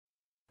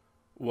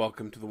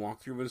Welcome to the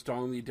walkthrough of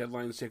installing the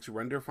Deadline 6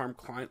 Render Farm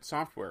client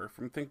software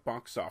from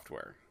ThinkBox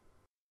Software.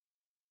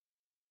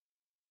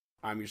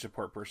 I'm your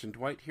support person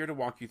Dwight, here to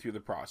walk you through the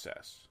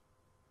process.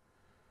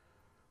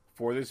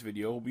 For this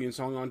video, we'll be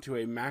installing onto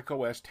a Mac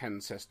OS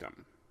X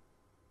system.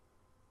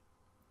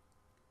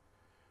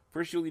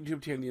 First, you'll need to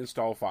obtain the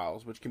install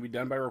files, which can be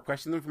done by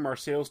requesting them from our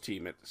sales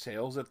team at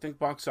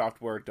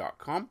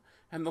sales@thinkboxsoftware.com,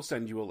 and they'll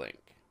send you a link.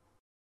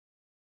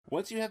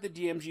 Once you have the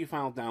DMG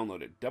file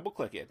downloaded,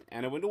 double-click it,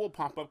 and a window will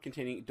pop up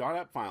containing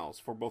 .app files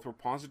for both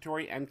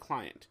repository and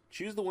client.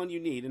 Choose the one you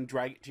need and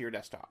drag it to your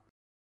desktop.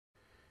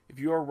 If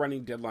you are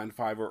running Deadline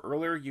 5 or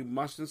earlier, you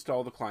must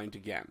install the client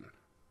again.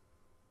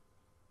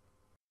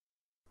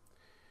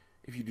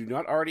 If you do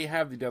not already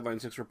have the Deadline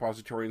 6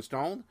 repository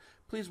installed,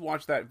 please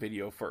watch that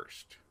video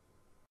first.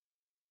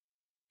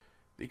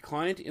 The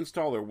client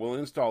installer will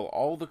install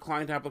all the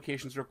client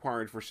applications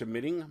required for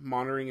submitting,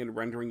 monitoring, and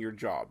rendering your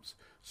jobs,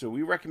 so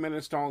we recommend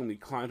installing the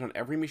client on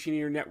every machine in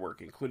your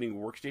network, including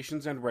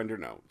workstations and render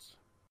nodes.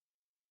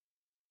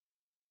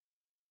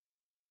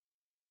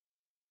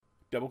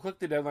 Double-click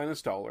the Deadline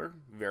installer,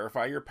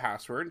 verify your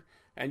password,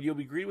 and you'll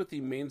be greeted with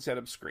the main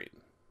setup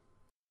screen.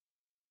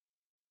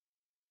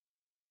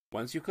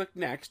 Once you click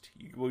Next,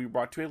 you will be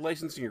brought to a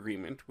licensing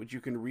agreement, which you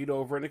can read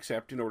over and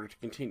accept in order to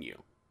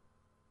continue.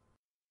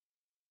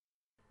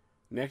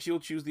 Next, you'll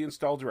choose the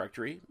install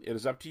directory. It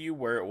is up to you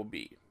where it will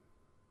be.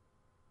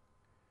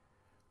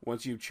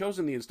 Once you've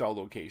chosen the install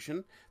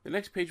location, the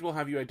next page will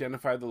have you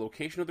identify the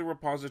location of the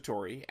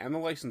repository and the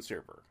license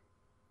server.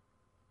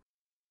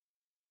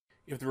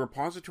 If the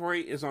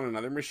repository is on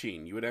another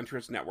machine, you would enter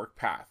its network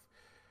path.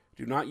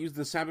 Do not use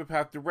the Sabbath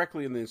path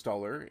directly in the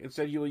installer.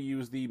 Instead, you will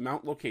use the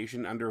mount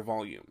location under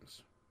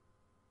volumes.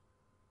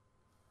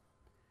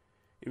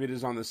 If it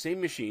is on the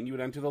same machine, you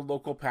would enter the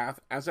local path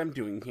as I'm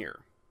doing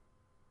here.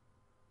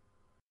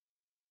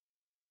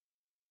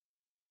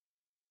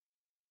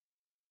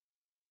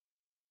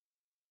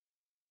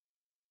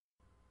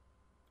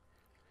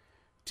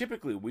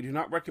 Typically, we do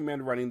not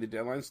recommend running the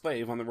Deadline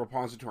slave on the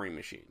repository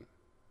machine.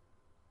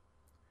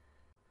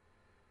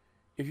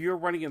 If you are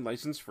running in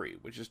license-free,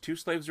 which is 2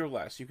 slaves or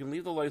less, you can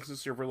leave the license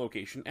server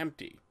location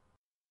empty.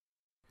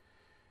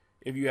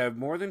 If you have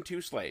more than 2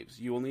 slaves,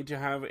 you will need to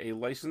have a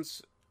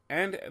license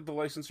and the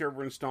license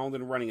server installed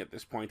and running at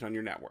this point on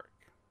your network.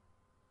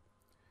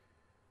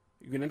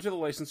 You can enter the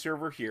license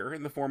server here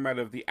in the format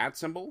of the @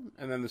 symbol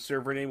and then the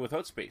server name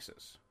without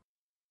spaces.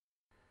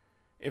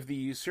 If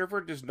the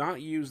server does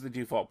not use the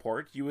default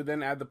port, you would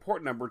then add the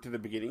port number to the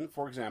beginning,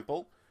 for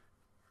example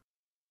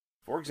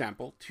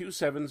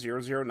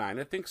 27009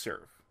 at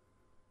ThinkServe.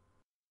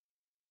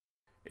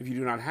 If you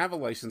do not have a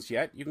license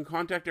yet, you can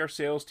contact our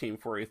sales team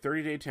for a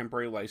 30-day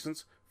temporary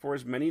license for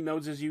as many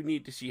nodes as you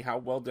need to see how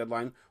well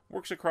Deadline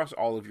works across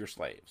all of your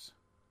slaves.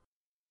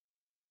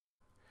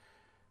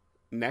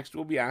 Next,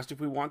 we'll be asked if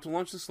we want to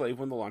launch the slave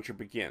when the launcher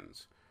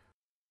begins.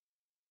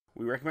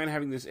 We recommend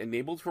having this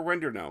enabled for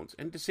render nodes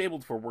and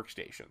disabled for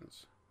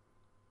workstations.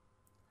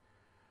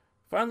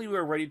 Finally, we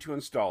are ready to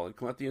install and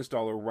can let the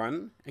installer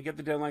run and get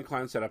the Deadline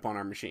client set up on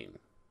our machine.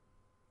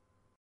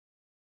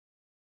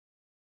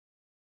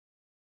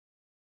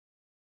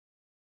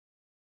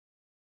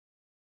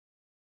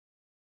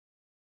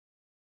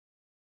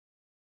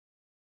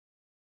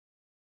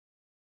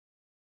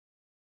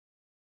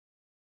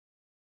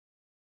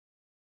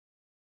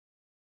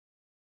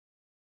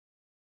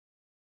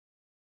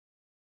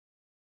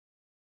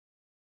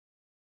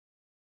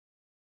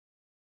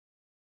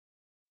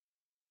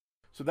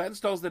 So that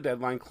installs the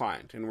Deadline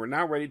client, and we're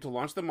now ready to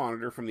launch the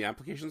monitor from the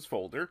Applications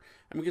folder,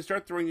 and we can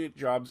start throwing it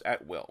jobs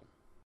at will.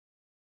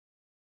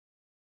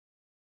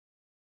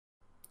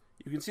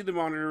 You can see the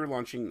monitor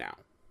launching now.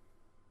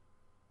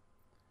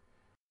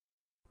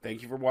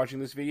 Thank you for watching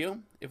this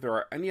video. If there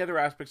are any other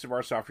aspects of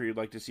our software you'd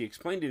like to see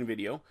explained in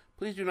video,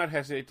 please do not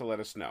hesitate to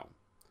let us know.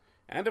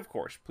 And of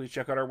course, please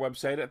check out our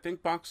website at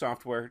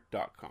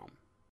thinkboxsoftware.com.